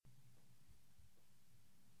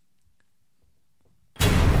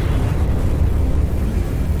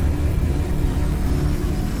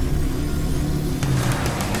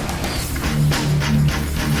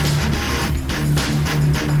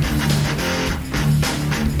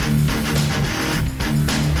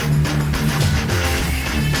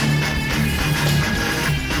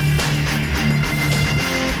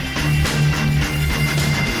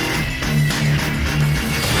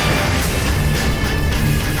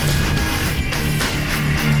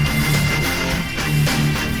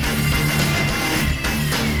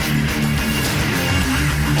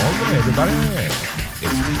everybody.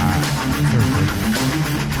 It's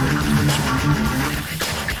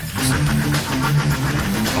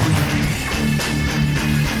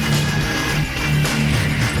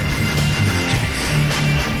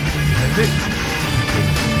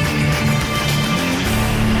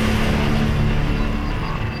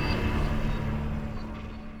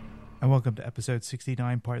And welcome to episode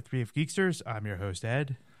 69, part 3 of Geeksters. I'm your host,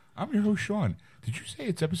 Ed. I'm your host, Sean. Did you say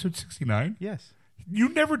it's episode 69? Yes. You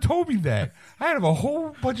never told me that. I have a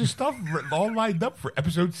whole bunch of stuff all lined up for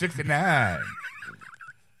episode 69.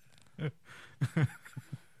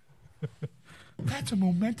 That's a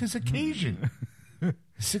momentous occasion.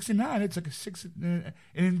 69. It's like a six, an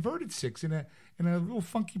inverted six in a little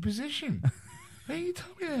funky position. Hey, you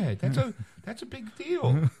told me that. That's a big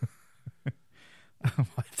deal.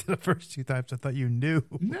 The first two times I thought you knew.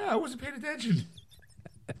 No, I wasn't paying attention.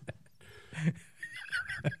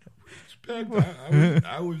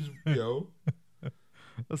 I was, Well,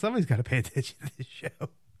 somebody's got to pay attention to this show.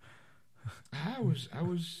 I was, I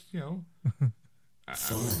was doing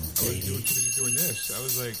this. I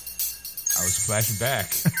was flashing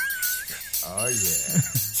back. Oh yeah.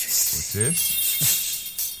 What's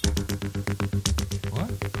this?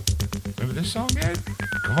 What? Remember this song, Ed?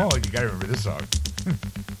 Come on, you gotta remember this song.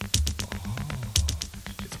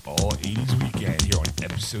 It's all 80s weekend here on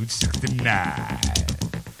episode 69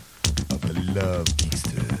 of the Love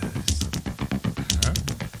Geeksters.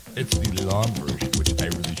 It's the long version, which I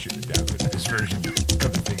really shouldn't have downloaded this version.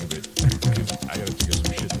 Come to think of it, because I gotta figure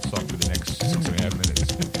some shit this song for the next 6.5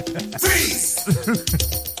 minutes. Freeze!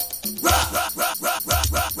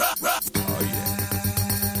 Oh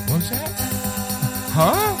yeah. What's that?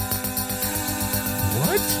 Huh?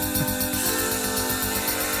 What?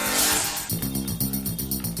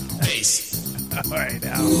 Bass. All right,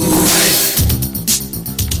 now. Oh yeah.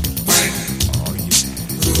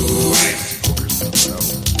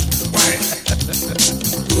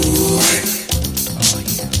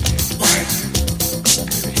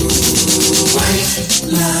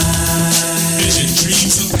 Vision,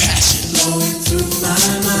 dreams of passion flowing through my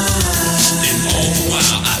mind. And all the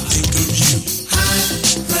while I think of you.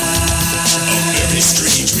 A very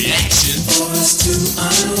strange reaction for us to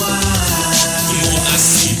unwind. The more I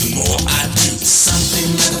see, the more I do. Something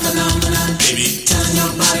like a phenomenon, baby. Telling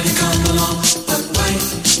your body to come along, but white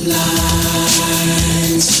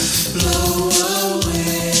lines blow away.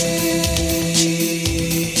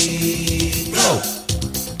 Blow.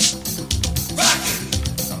 Rockin'.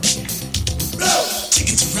 Blow.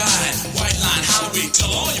 Ticket to ride, white line highway.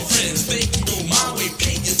 Tell all your friends they can go my way.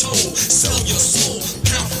 Pay your toll, sell your soul.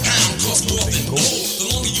 Pound for pound, cost more than gold. The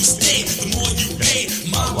longer you stay, the more you pay.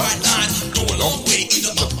 My white line go a long way,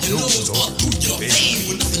 either up your nose or through your vein.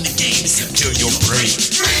 With nothing to gain except kill your brain.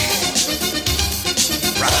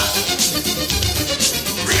 Rock.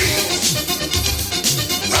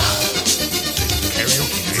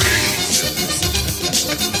 Karaoke.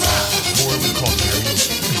 Or we call karaoke.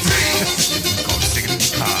 We call it singing in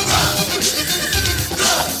the car.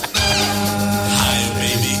 Higher,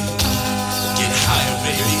 baby. Get higher,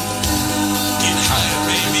 baby. Get higher,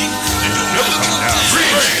 baby. And don't never come down.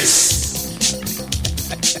 Freeze!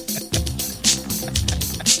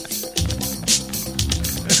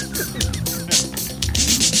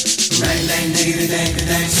 Rang dang diggity dang da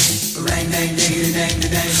dang. Rang dang diggity dang da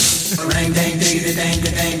dang. Rang dang diggity dang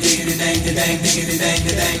da dang diggity dang da dang diggity dang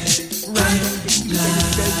da dang. Right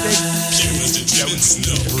line. Cameras to driven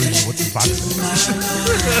snow. What's the box? And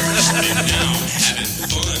now I'm having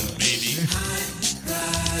fun, baby.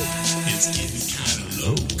 It's getting kinda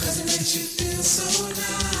low. Cause it makes you feel so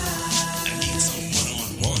nice. I need some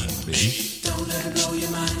one-on-one, baby. Don't let it blow your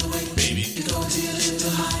mind away. Baby. You go to your little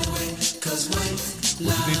highway. Cause white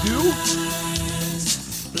What did they do?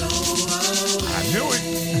 blow away. I knew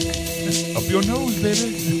it. Up your nose,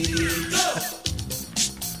 baby.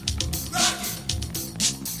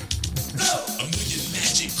 A million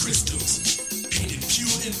magic crystals, painted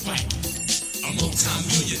pure and white. A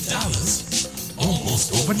multi-million dollars,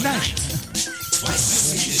 almost overnight. Twice as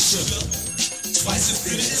sweet as sugar, twice as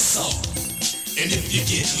bitter as salt. And if you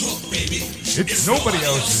get hooked, baby, It's nobody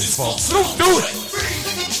else's fault. Don't do it.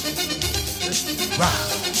 Rock.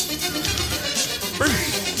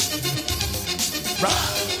 Freeze.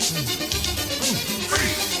 Rock.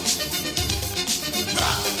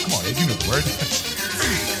 Come on, Ed, you know the words.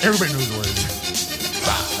 Everybody knows the words.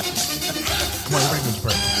 Rock. Come on, everybody knows the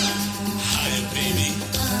words. higher, baby.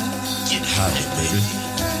 Get higher, baby.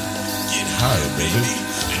 Get higher, baby.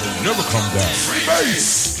 And don't Never come down. Bass.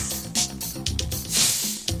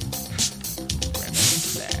 Grandmaster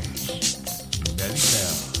Flash. Daddy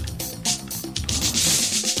Bell.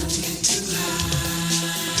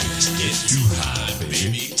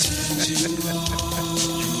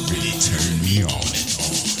 me on and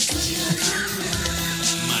on.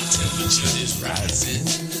 My temperature is rising.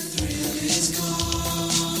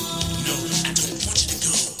 No, I don't want you to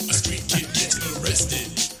go. A street kid gets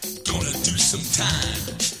arrested. Gonna do some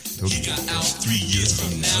time. He got out 3 years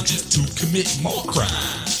from now just to commit more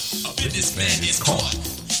crime. A businessman is caught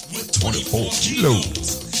with 24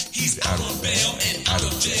 kilos. He's out on bail and out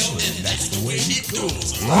of jail, and that's the way he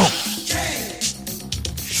goes.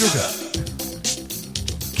 Sugar.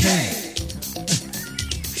 Cane.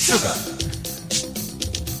 Sugar.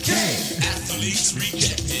 Cane. Athletes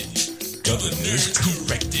rejected, governors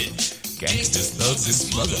corrected, gangsters, thugs, and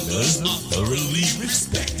smugglers are thoroughly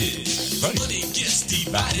respected. Money gets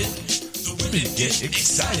divided, the women get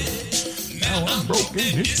excited. Now I'm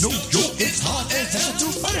broken, it's no joke, it's hard as hell to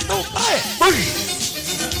fight it, don't buy it. Freeze!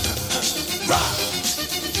 Rock!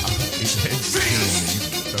 It's scary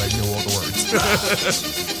that I know all the words.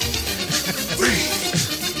 Freeze!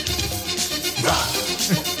 Rock!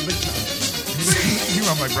 You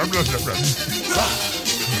are my brother. Rock!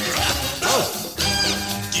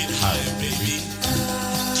 Get higher, baby.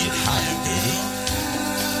 Get higher, baby.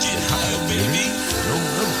 Get higher, baby. No,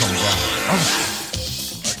 never come down.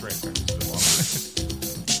 My grandparents did long.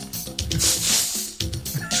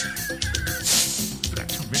 Like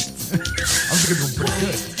 2 minutes. I'm thinking doing pretty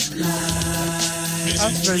good.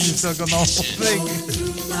 I'm sure you took on the whole thing.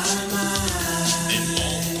 And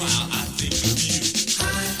all while I think of you.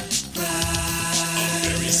 A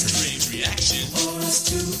very strange reaction. The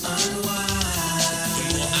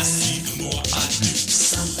more I see, the more I do.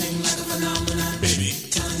 Something like a phenomenon. Baby,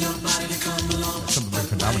 Telling your body to come along. Something like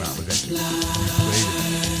Phenomenon was actually played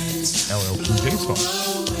in LL Cool J's song.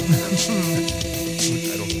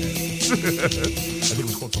 Which I don't get. I think it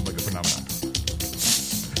was called something like a Phenomenon.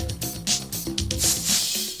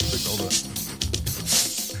 Like all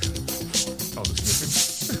the sniffing.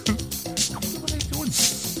 What are they doing?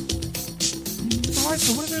 All right,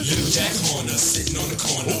 so what are they little doing? Jack Horner sitting on the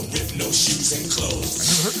corner with no shoes and clothes. I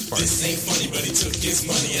never heard this part. This ain't funny, but he took his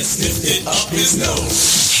money and sniffed it up his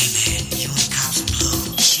nose. Hey man, you and cops blow.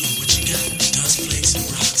 Sure, what you got? Dust flakes and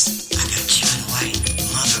rocks. I got China White,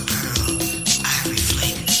 Mother Pearl, Ivory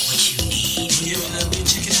Flake. What you need? Yeah, let me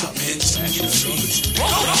check it out, man. Just get a freeze.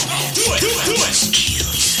 Roll, do it, do it, do it. Kill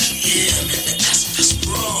you. Yeah, man, that's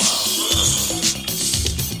raw.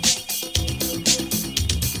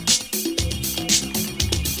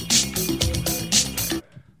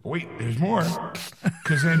 Wait, there's more.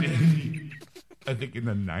 Because then, I think in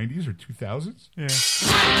the 90s or 2000s, Yeah.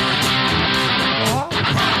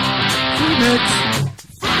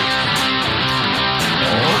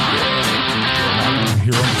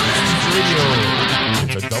 here on Distance Radio,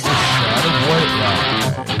 it's a double shot of White Line.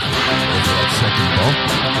 Over that second bump,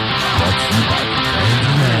 brought to you by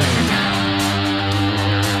Brand.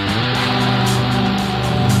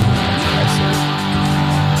 That's what I said.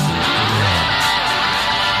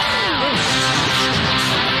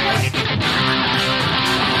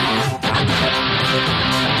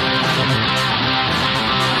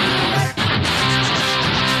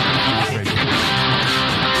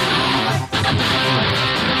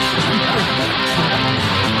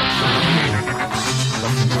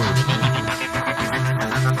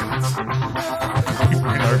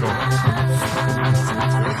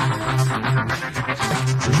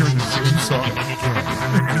 We're hearing the same song again.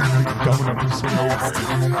 Coming up with some over.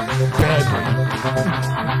 Badly.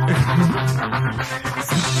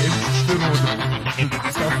 It's still with the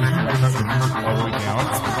stuff is not the music all the way down.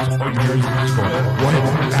 So all you hear is just going, what?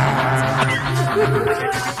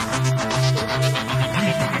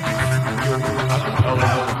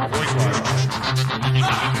 Acapella, voice line.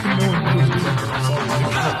 No one knows the song.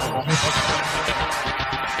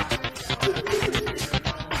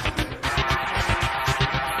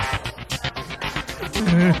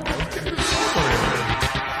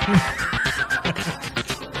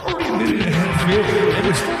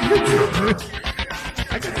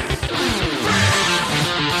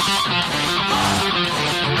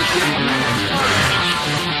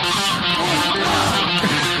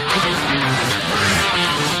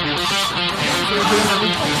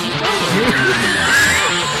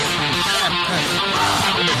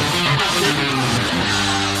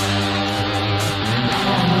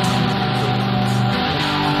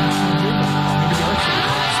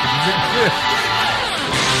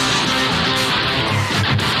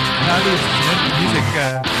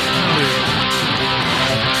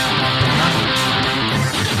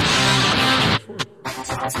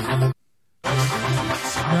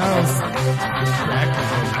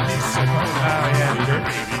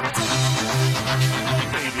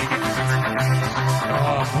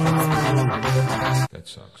 That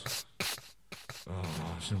sucks.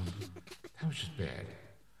 That was just bad.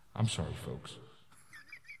 I'm sorry, folks.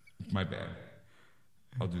 My bad.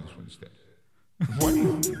 I'll do this one instead. What?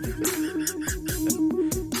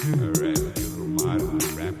 Alright, I'll get a little mod on the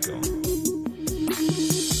rap going.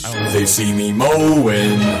 They see me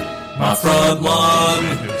mowing my front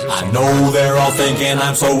lawn. I know they're all thinking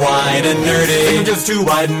I'm so white and nerdy. Think I'm just too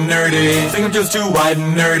white and nerdy. Think I'm just too white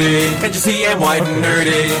and nerdy. Can't you see I'm white and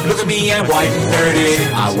nerdy? Look at me, I'm white and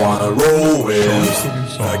nerdy. I wanna roll with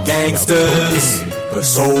the gangsters, but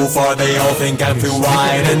so far they all think I'm too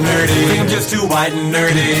white and nerdy. Think I'm just too white and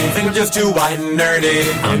nerdy. Think I'm just too white and nerdy.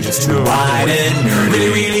 I'm just too white and nerdy. Really,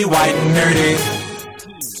 really white and nerdy.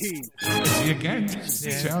 See again?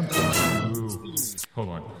 Sound. Ooh. Hold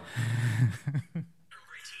on.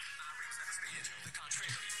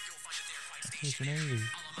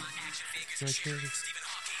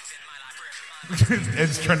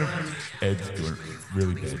 Ed's doing a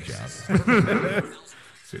really bad job.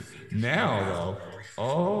 So now,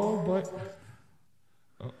 though,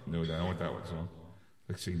 no, I don't want that one song.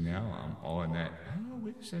 Let's see, now I'm all in that. Oh,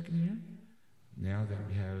 wait a second here. Now that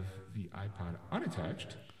we have the iPod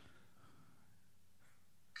unattached,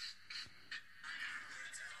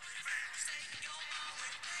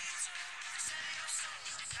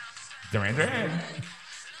 Duran Duran.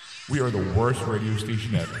 We are the worst radio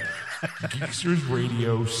station ever. Geeksters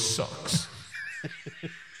Radio sucks.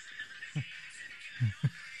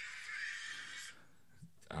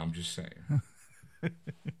 I'm just saying.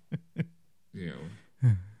 You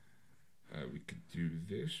know, we could do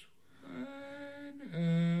this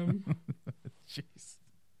one. Jeez.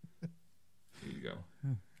 Here you go.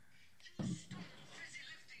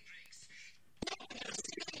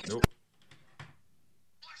 Nope.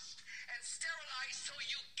 And sterilize so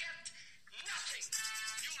you get nothing.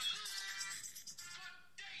 You lose. Good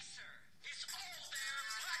day, sir. It's all there,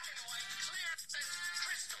 black and white, clear as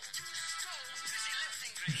crystal. You stole fizzy lifting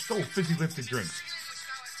drinks. You stole fizzy lifting drinks. Which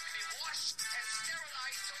now has to be washed and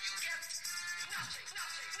sterilized so you get nothing.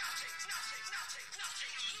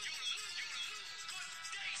 You lose.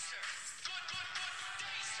 Good day, sir. Good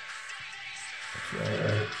day, sir.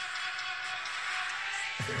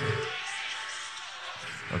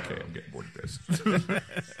 Okay, I'm getting bored of this. It's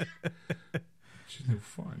just no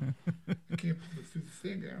fun. I can't pull it through the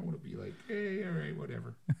thing. I don't want to be like, hey, all right,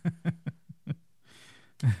 whatever.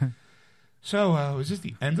 So, is this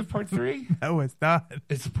the end of part 3? No, it's not.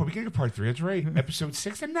 It's the beginning of part 3. That's right. Episode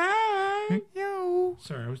 69. Yo.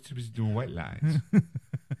 Sorry, I was too busy doing white lines.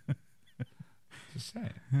 Just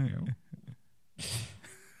saying, you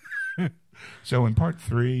know. So, in part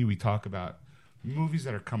 3, we talk about movies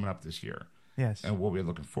that are coming up this year. Yes. And what we're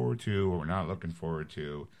looking forward to or we're not looking forward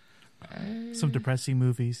to. Some depressing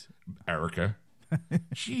movies. Erica.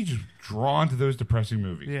 She's just drawn to those depressing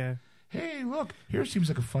movies. Yeah. Hey, look, here seems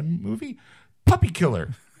like a fun movie. Puppy Killer.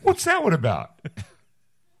 What's that one about?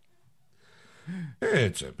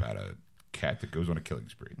 It's about a cat that goes on a killing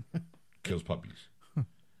spree. Kills puppies.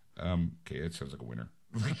 Okay, that sounds like a winner.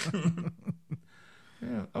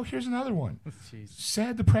 Yeah. Oh, here's another one. Jeez.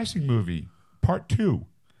 Sad, depressing movie. Part 2.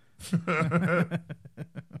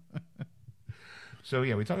 So,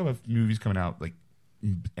 yeah, we talk about movies coming out, like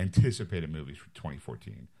anticipated movies for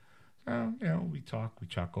 2014. So, you know, we talk, we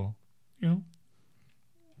chuckle, you know,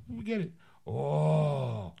 we get it.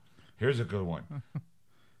 Oh, here's a good one.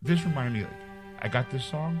 This reminded me, like, I got this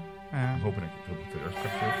song. I'm hoping I can put it to the Earth.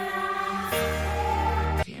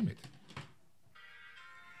 Damn it.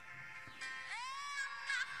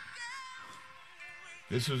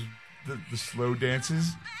 This was the slow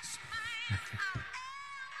dances.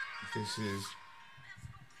 This is,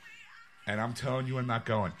 and I'm telling you, I'm not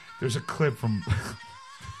going. There's a clip from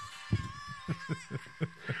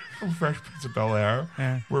from Fresh Prince of Bel-Air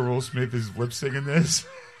where Will Smith is lip singing this,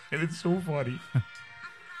 and it's so funny.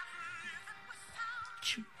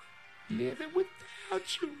 Living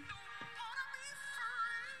without you.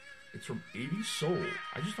 It's from 80s Soul.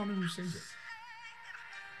 I just don't know who sings it.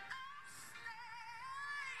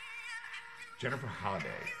 Jennifer Holliday.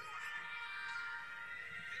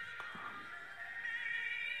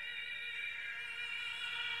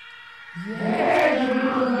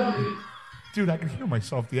 Yeah. Dude, I can hear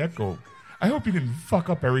myself, the echo. I hope you didn't fuck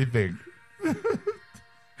up everything.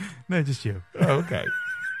 No, just you. Oh, okay.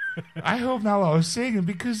 I hope now I was singing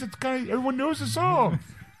because it's kind of, everyone knows the song.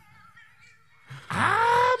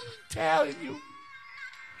 I'm telling you.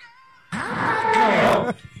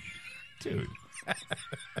 Dude.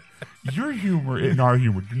 Your humor and our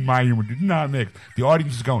humor, my humor, do not mix. The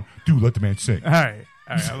audience is going, dude, let the man sing. All right,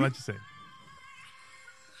 I'll let you sing.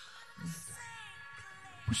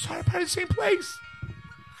 We're starting by the same place.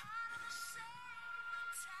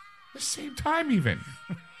 The same time, even.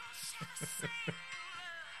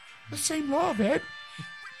 The same love, Ed.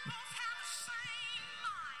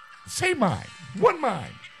 Same mind. One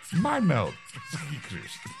mind. Mind meld.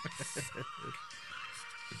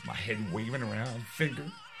 With my head waving around, finger.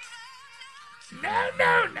 No,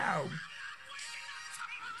 no, no.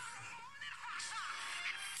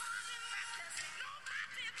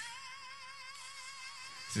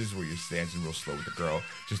 This is where you're dancing real slow with the girl,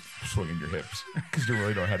 just swinging your hips, because you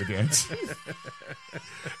really don't know how to dance.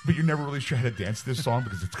 But you're never really sure how to dance this song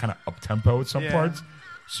because it's kind of up-tempo at some parts.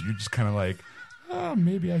 So you're just kind of like, oh,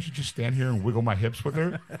 maybe I should just stand here and wiggle my hips with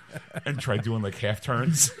her and try doing like half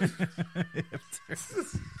turns.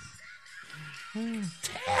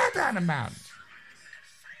 Tear down the mountain.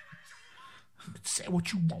 Say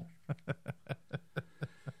what you want.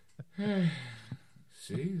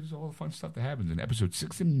 See, this is all the fun stuff that happens in episode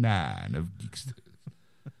 69 of Geeksters.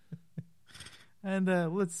 And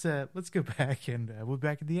let's go back and we're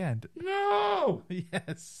back at the end. No!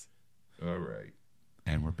 Yes. All right.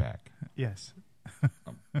 And we're back. Yes.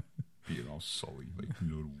 I'm being all sully. Like,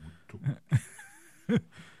 no, I'm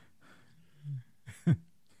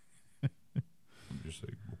just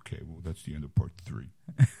like, okay, well, that's the end of part 3.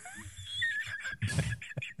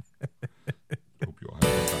 Hope you all have a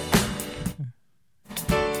good time.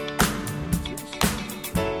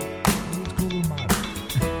 Let's go a little modern.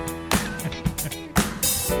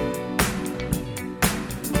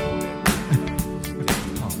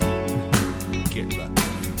 Get lucky.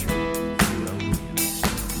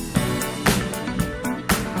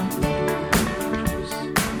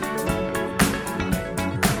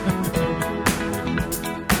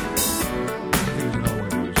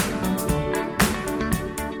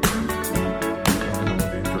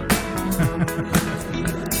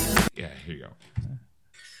 Yeah, here you go.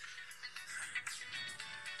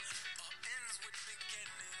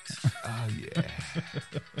 Oh, yeah.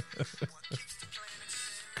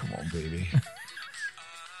 Come on, baby.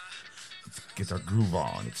 Let's get our groove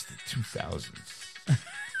on. It's the 2000s.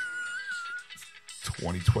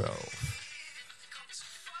 2012.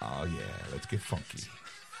 Oh, yeah. Let's get funky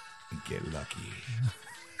and get lucky.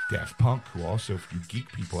 Daft Punk, who also, for you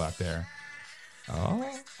geek people out there,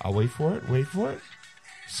 oh, I'll wait for it. Wait for it.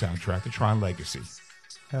 Soundtrack to Tron Legacy.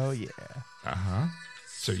 Hell yeah. Uh-huh.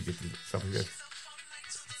 So you get the stuff like this.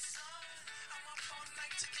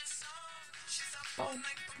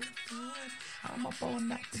 I'm up all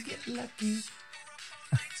night to get lucky.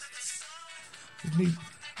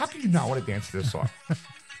 How can you not want to dance to this song?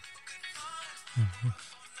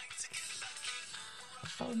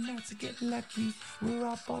 Up all night to get lucky. We're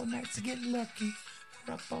up all night to get lucky.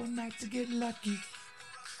 We're up all night to get lucky.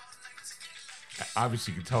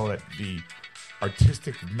 Obviously, you can tell that the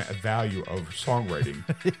artistic value of songwriting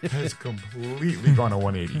has completely gone to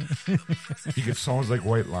 180. You get songs like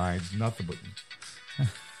White Lines, nothing but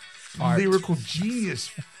lyrical genius.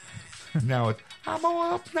 Now it's, I'm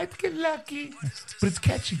all up night to get lucky, but it's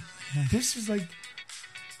catchy. This is like,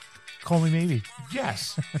 Call Me Maybe.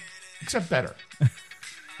 yes, except better.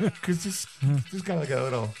 Because this got like a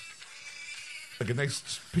little, like a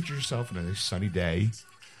nice, picture yourself on a nice sunny day,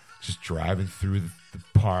 just driving through the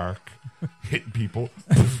park, hitting people.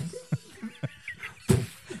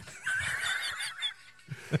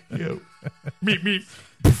 Yo, meet.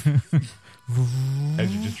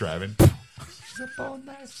 As you're just driving. She's up all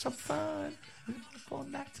night, some fun. I'm up all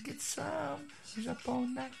night to get some. She's up all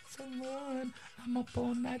night, some run. I'm up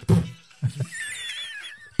all night.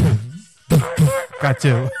 Got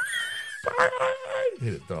to.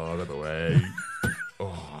 Hit it the other way.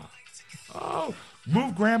 Oh,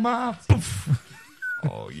 move, grandma.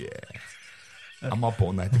 Oh, yeah. I'm up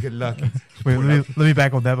all night to get lucky. Wait, let me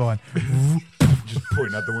back on that one. Just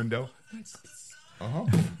pointing out the window. Uh-huh.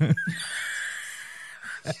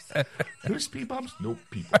 Who's speed bumps? Nope,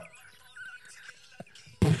 people.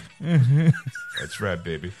 That's right,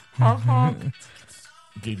 baby. Honk, honk.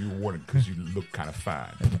 Gave you a warning because you look kind of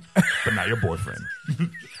fine, but not your boyfriend.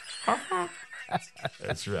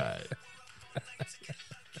 That's right.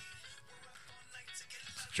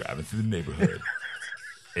 Driving through the neighborhood.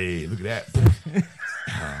 Hey, look at that.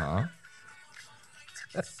 Uh-huh.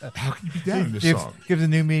 How can you be down in this song? Gives a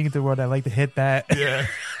new meaning to the word. I like to hit that. Yeah.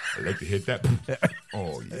 I like to hit that.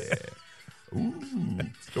 Oh, yeah. Ooh.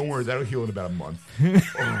 Don't worry, that'll heal in about a month.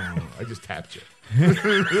 Oh, I just tapped you.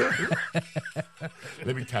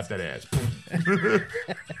 Let me tap that ass.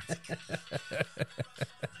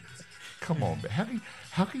 Come on, man.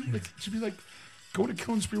 How can you, like, should be like, go to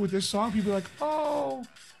Killing Spree with this song? People be like, oh,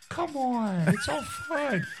 come on. It's all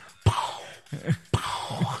fun.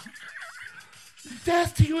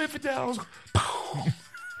 Death to you infidels.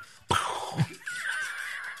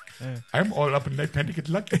 I'm all up in that trying to get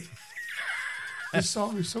lucky. This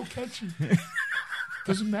song is so catchy.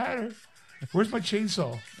 Doesn't matter. Where's my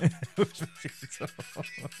chainsaw?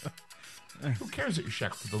 Who cares that you're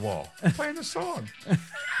shackled to the wall? I'm playing the song.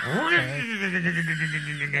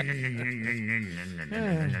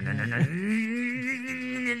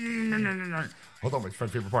 Hold on, my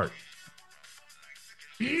favorite part.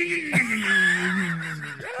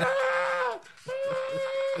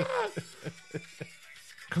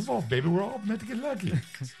 Come on, baby. We're all meant to get lucky.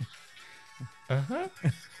 Uh-huh.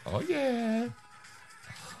 Oh, yeah.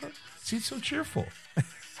 See, it's so cheerful.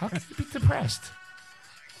 How can you be depressed?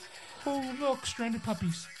 Oh, look, stranded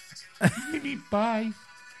puppies. Maybe bye.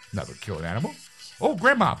 Not gonna kill an animal. Oh,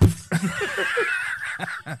 grandma.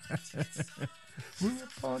 We're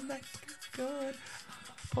up all night to get good.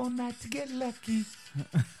 Up all night to get lucky.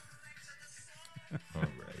 All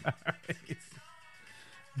right.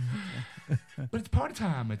 But it's party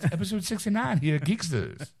time. It's episode 69 here at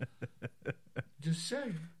Geeksters. Just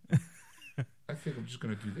saying. I think I'm just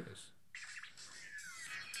going to do this.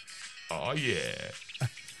 Oh, yeah.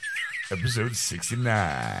 Episode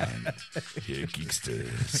 69 here at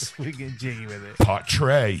Geeksters. We get jiggy with it. Part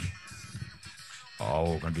Trey.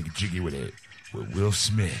 Oh, we're going to get jiggy with it. With Will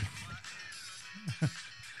Smith.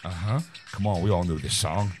 Uh-huh. Come on, we all know this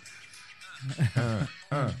song.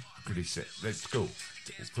 Pretty set. Let's go.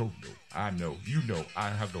 I know. You know. I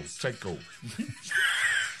have no psycho.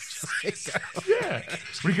 Yeah.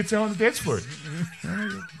 When he gets out on the dance floor.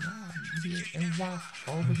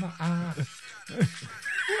 Over my eye.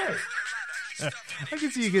 What? I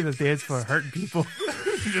can see you get a dance for hurting people.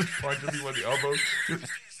 He just punches me on the elbow.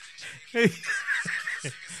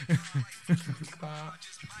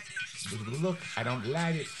 Look, I don't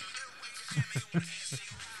like it.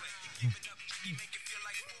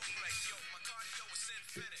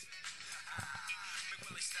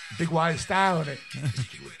 Big wide style on it.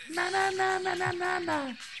 Na na na na na na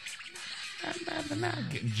na.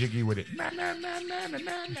 Getting jiggy with it. Na na na na na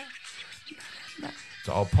na na. It's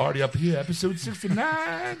all party up here, episode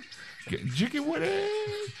 69. Getting jiggy with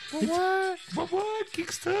it. What?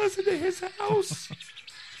 Geeksters into his house.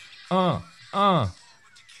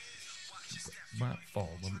 My fault.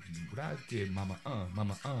 What I did, mama,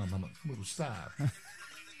 little stop.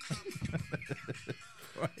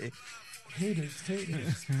 Haters.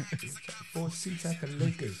 4 seats at the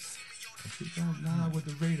Lakers. If you don't lie with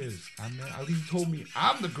the Raiders, Ali told me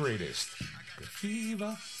I'm the greatest.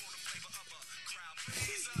 Fever.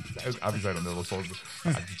 Obviously, I don't know those songs.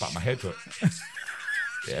 I just bought my head to it.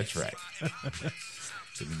 Yeah, that's right.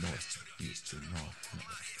 To the north, east, to the north.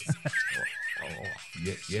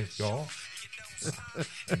 Yes, y'all.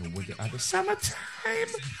 In the winter, at the summertime.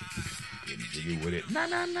 Getting jiggy with it. Na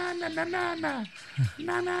na na na na na na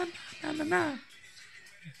na na na na na.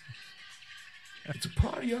 It's a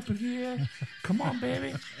party up in here. Come on,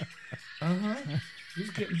 baby.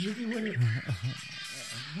 Just getting jiggy with it.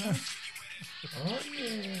 Oh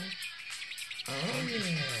yeah.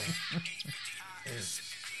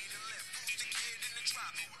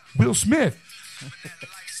 Will Smith.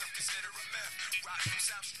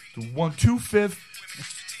 The 1-2-5.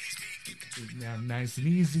 Now nice and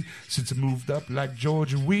easy since I moved up like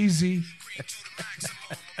George and Wheezy.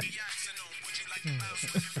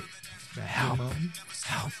 Help me.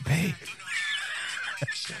 Help me.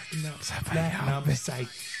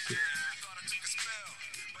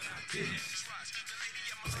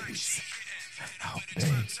 Please. Help me.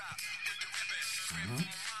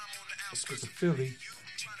 Let's go to Philly.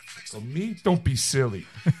 So me, don't be silly.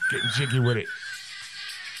 Getting jiggy with it.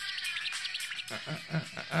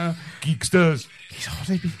 Geeksters. He's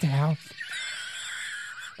holding me down.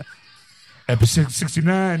 Episode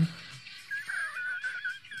 69.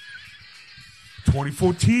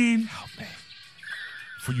 2014. Help me.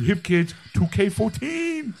 For you hip kids,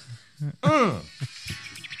 2K14.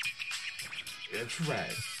 That's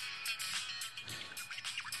right.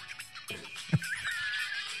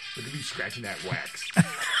 Look at me scratching that wax.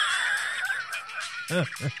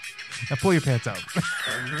 Now pull your pants up.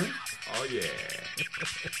 Oh, yeah.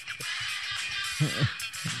 Yeah.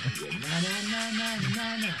 Na na na na na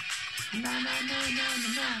na. Na na na na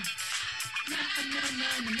na na. Na na na na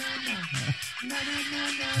na na. Na na na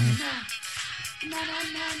na na na. Na na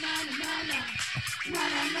na na na na. Na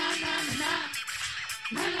na na na na na.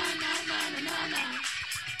 Na na na na na na.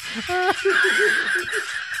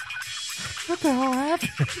 What the hell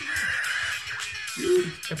happened?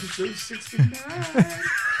 Dude, episode 69.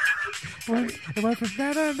 It went from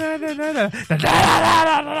na.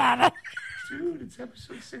 Dude, it's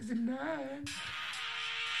episode 69.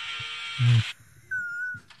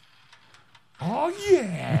 Oh,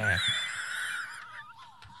 yeah.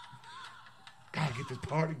 this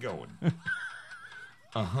party going.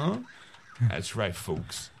 That's right,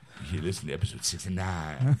 folks. You're listening to episode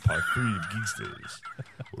 69, part 3 of Geeksters.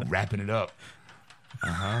 We're wrapping it up.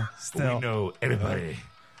 But Still. we know everybody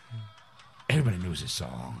knows this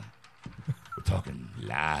song. We're talking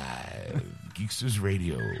live. Geeksters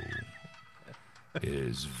Radio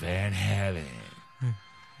is Van Halen.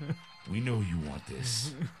 We know you want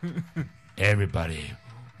this. Everybody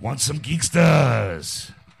wants some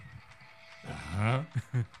Geeksters.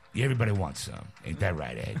 Yeah, everybody wants some. Ain't that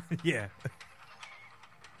right, Ed? Yeah.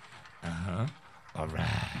 All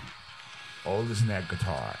right. Oh, listen to that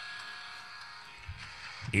guitar.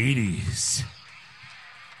 80s.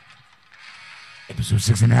 Episode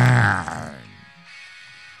 69.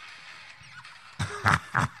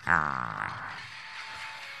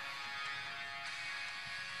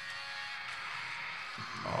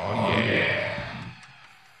 Oh, yeah.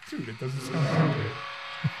 Dude, it doesn't sound so good.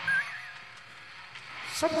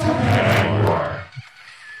 Sometimes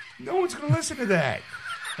no one's going to listen to that.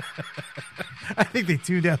 I think they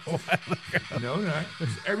tuned out a while ago. No, not.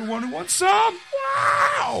 Everyone who wants some?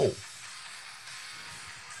 Wow!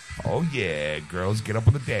 Oh, yeah. Girls, get up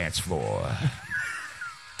on the dance floor.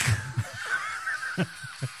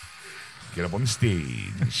 Get up on the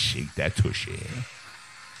stage and shake that tushy.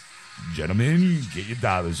 Gentlemen, get your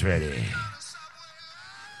dollars ready.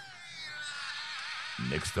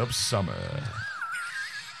 Next up, Summer.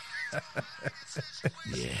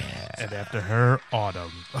 Yeah. And after her,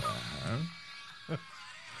 Autumn.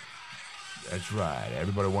 That's right.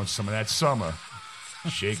 Everybody wants some of that summer.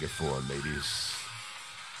 Shake it for 'em, ladies.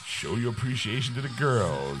 Show your appreciation to the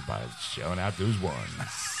girls by shouting out those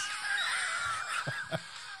ones.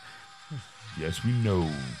 Yes, we know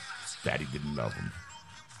Daddy didn't love them.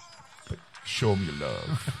 But show him your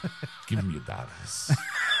love. Give him your dollars.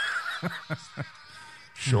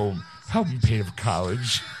 Show him. Help him pay for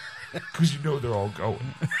college. Because you know they're all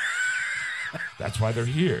going. That's why they're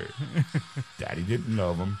here. Daddy didn't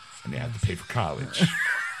love them, and they have to pay for college.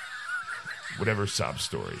 Whatever sob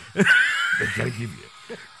story. They gotta give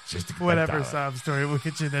you. Just to get Whatever that sob story will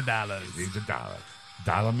get you the dollars. It's a dollar.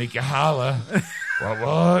 Dollar make you holler.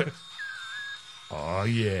 What? Oh,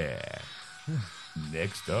 yeah.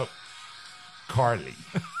 Next up, Carly.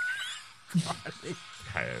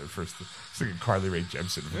 First, thinking Carly Rae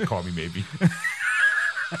Jepsen from Call Me Maybe.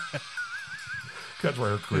 That's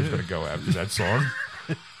where her career's going to go after that song.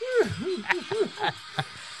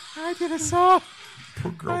 I did a song.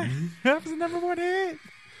 Poor girl. That was the number one hit.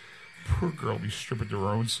 Poor girl be stripping to her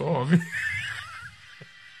own song.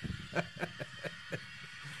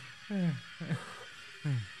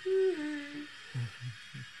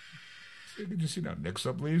 Did you see now? Next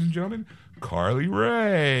up, ladies and gentlemen, Carly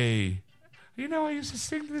Rae. You know, I used to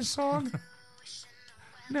sing this song.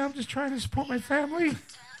 Now I'm just trying to support my family.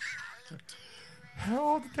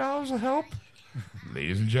 All the dollars will help.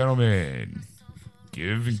 Ladies and gentlemen,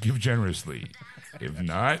 give and give generously. If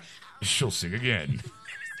not, she'll sing again.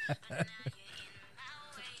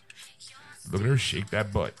 Look at her shake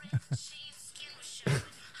that butt.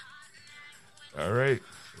 All right,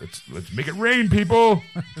 let's make it rain, people.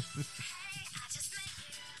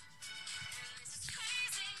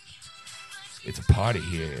 It's a party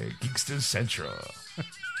here, Geeksters Central.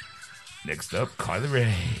 Next up, Carly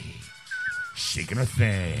Rae, shaking her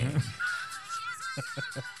thing.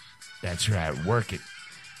 That's right, work it,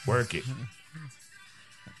 work it,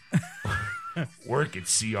 work it,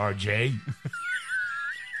 CRJ.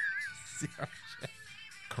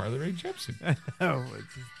 Carly Rae Jepsen. Oh,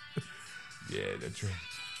 Yeah, that's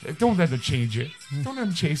right. Don't let them change you. Don't let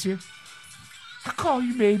them chase you. I'll call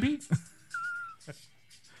you maybe.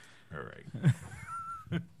 All right.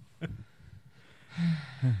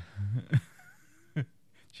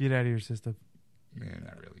 get out of your system. Man,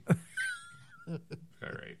 not really.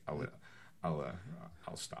 All right,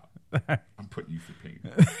 I'll stop. I'm putting you through pain.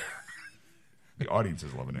 The audience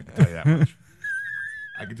is loving it. I can tell you that much.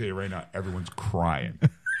 I can tell you right now, everyone's crying.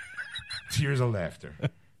 Tears of laughter.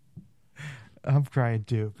 I'm crying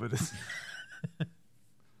too, but it's...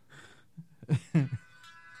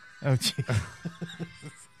 Oh, gee.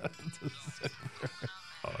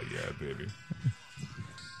 Oh yeah, baby.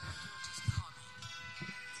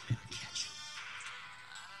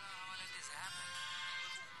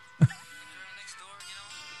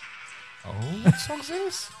 Oh, what song's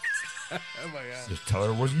this? Oh my god. Just tell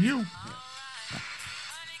her it wasn't you.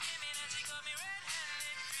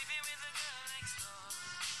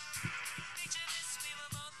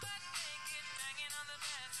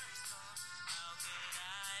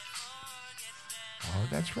 Oh,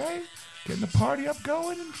 that's right. Getting the party up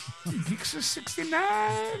going. Geeks are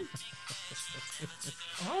 69.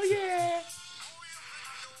 Oh, yeah.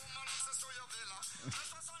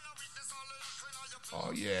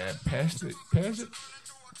 Oh, yeah. Pass it. Pass it.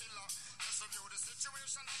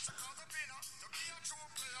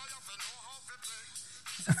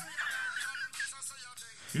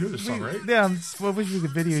 You know this song, right? Yeah, I wish we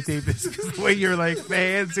could videotape this because the way your like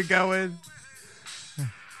hands are going.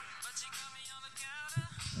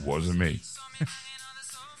 Wasn't me.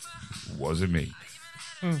 Wasn't me.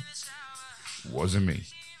 Wasn't me.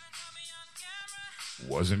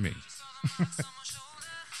 Wasn't me.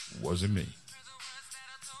 Wasn't me.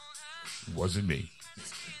 Wasn't me.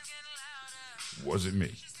 Wasn't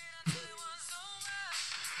me.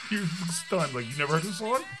 You're stunned, like you never heard this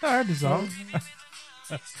song? I heard the song.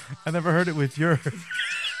 I never heard it with your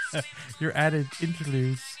added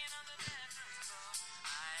interludes.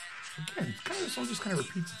 Again, the song just kind of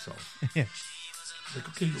repeats itself. Yeah. Like,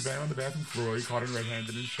 okay, you're banging on the bathroom floor, you caught him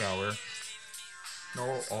red-handed in the shower. No,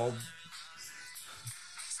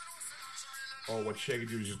 what Shaggy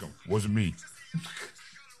did was just go, wasn't me.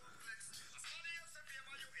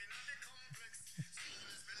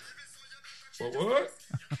 What?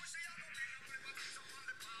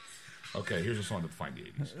 Okay, here's a song to define the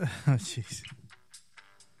 80s. Oh, jeez.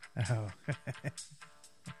 Oh.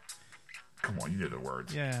 Come on, you know the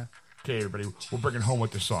words. Yeah. Okay, everybody, we're bringing home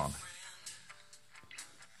with this song.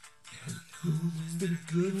 Who's been a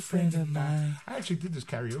good friend of mine? I actually did this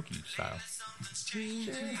karaoke style. It's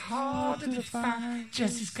hard to define.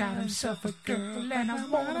 Jesse's got himself a girl, and I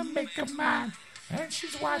wanna make her mine. And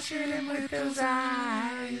she's watching him with those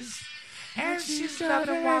eyes. And she's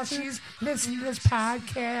loving him while she's listening to this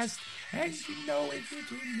podcast. And you know it's in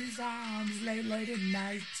his arms late at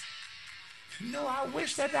night. You know, I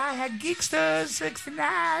wish that I had Geeksters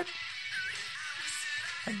 69.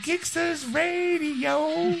 A Geeksters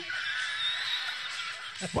Radio.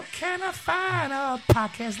 What can I find a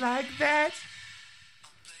podcast like that?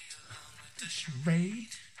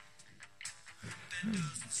 Charade.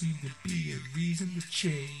 Seem to be a reason to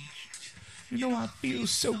change. You know, I feel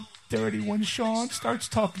so dirty when Sean starts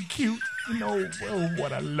talking cute. You know, well,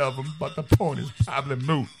 what I love him, but the point is probably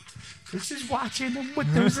moot. Cause she's watching him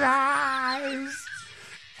with those eyes.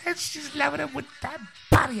 And she's loving him with that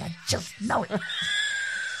body. I just know it.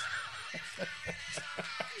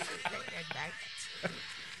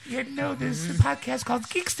 You know, this is a podcast called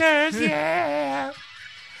Geeksters, yeah.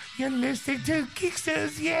 You're listening to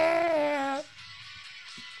Geeksters, yeah.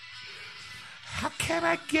 How can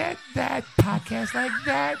I get that podcast like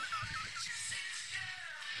that?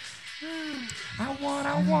 I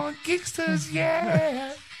want Geeksters,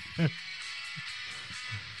 yeah. Where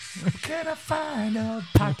can I find a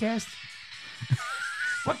podcast?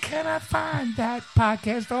 Where can I find that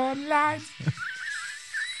podcast online?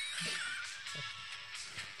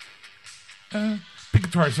 Big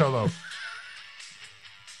guitar solo.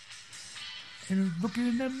 And looking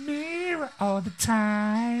in the mirror all the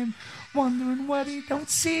time, wondering what he don't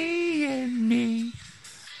see in me.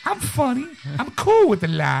 I'm funny. I'm cool with the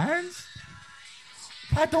lines.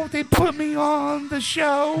 Why don't they put me on the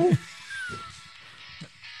show?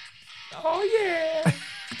 Oh, yeah.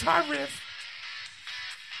 Guitar riff.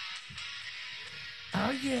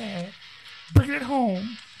 Oh, yeah. Bring it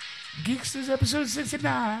home. Geeksters episode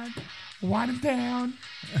 69. Winding down.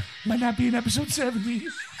 Might not be in episode 70.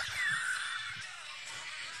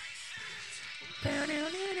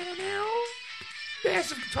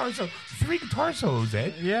 Massive guitar solo. 3 guitar solos,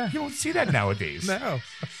 Ed. Yeah. You don't see that nowadays. No.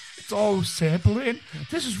 It's all sampling.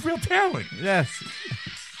 This is real talent. Yes.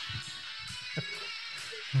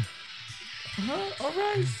 All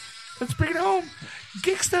right. Let's bring it home.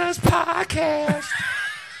 Geeksters Podcast.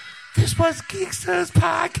 This was Geeksters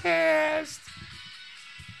Podcast.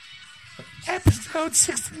 Episode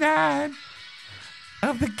 69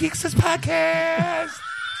 of the Geeksters Podcast.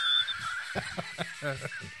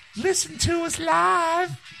 Listen to us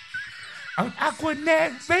live on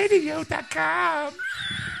AquanetRadio.com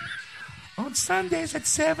on Sundays at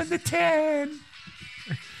 7 to 10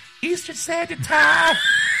 Eastern Standard Time.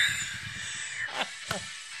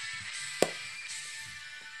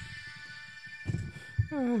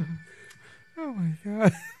 Oh my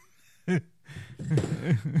God.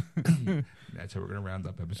 That's how we're going to round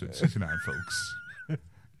up episode 69, folks.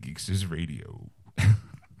 Geeksters Radio.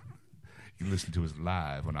 You can listen to us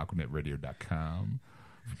live on AquanetRadio.com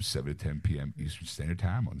from 7 to 10 p.m. Eastern Standard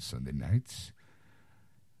Time on Sunday nights.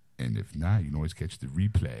 And if not, you can always catch the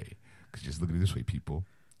replay. Because just look at it this way, people.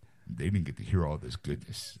 They didn't get to hear all this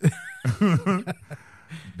goodness.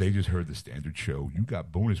 They just heard the standard show. You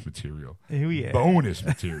got bonus material. Oh, yeah. Bonus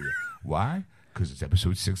material. Why? Because it's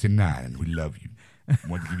episode 69 and we love you.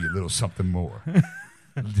 Want to give you a little something more.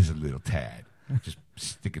 Just a little tad. Just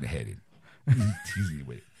sticking the head in. Teasing you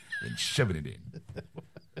with it. And shoving it in.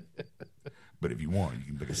 But if you want, you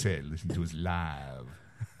can, like I said, listen to us live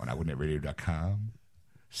on OurNetRadio.com,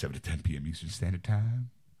 7 to 10 p.m. Eastern Standard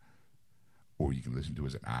Time. Or you can listen to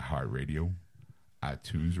us on iHeartRadio,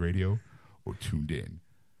 iTunes Radio, or Tuned In.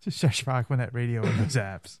 Just search for Aquanet Radio in those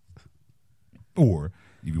apps. Or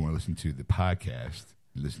if you want to listen to the podcast,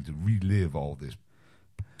 listen to relive all this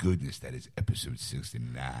goodness that is episode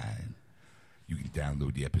 69. You can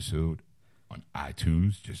download the episode on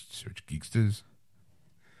iTunes. Just search Geeksters.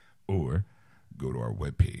 Or go to our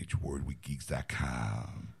webpage,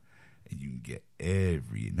 wordweekgeeks.com. And you can get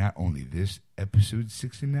not only this episode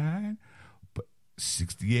 69, but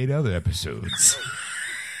 68 other episodes.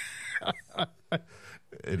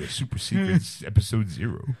 And a super secret episode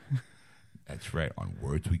 0. That's right, on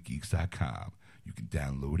wordsweekgeeks.com. You can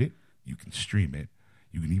download it. You can stream it.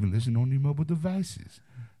 You can even listen on your mobile devices.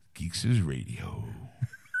 Geeksters Radio,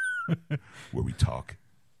 where we talk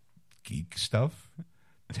geek stuff,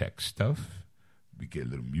 tech stuff. We get a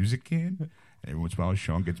little music in. And every once in a while,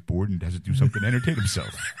 Sean gets bored and has to do something to entertain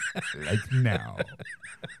himself. Like now.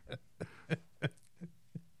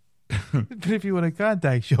 But if you want to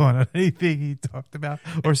contact Sean on anything he talked about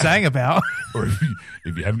or sang about, Or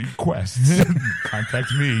if you have any requests,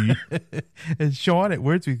 contact me. it's Sean at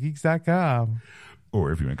wordswithgeeks.com.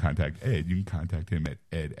 Or if you want to contact Ed, you can contact him at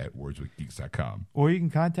ed@wordswithgeeks.com. Or you can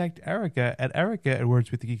contact Erica at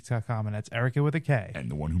wordswithgeeks.com, and that's Erica with a K. And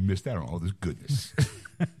the one who missed out on all this goodness.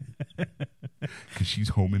 Because she's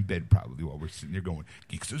home in bed probably while we're sitting there going,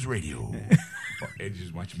 Geeksters Radio. While Ed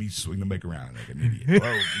just watching me swing the mic around like an idiot.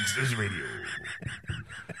 Oh, Geeksters Radio.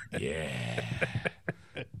 Yeah.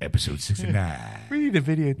 Episode 69. We need to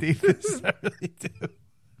videotape this. I really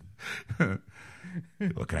do.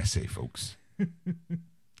 What can I say, folks?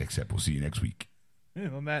 Except we'll see you next week.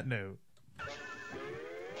 And on that note.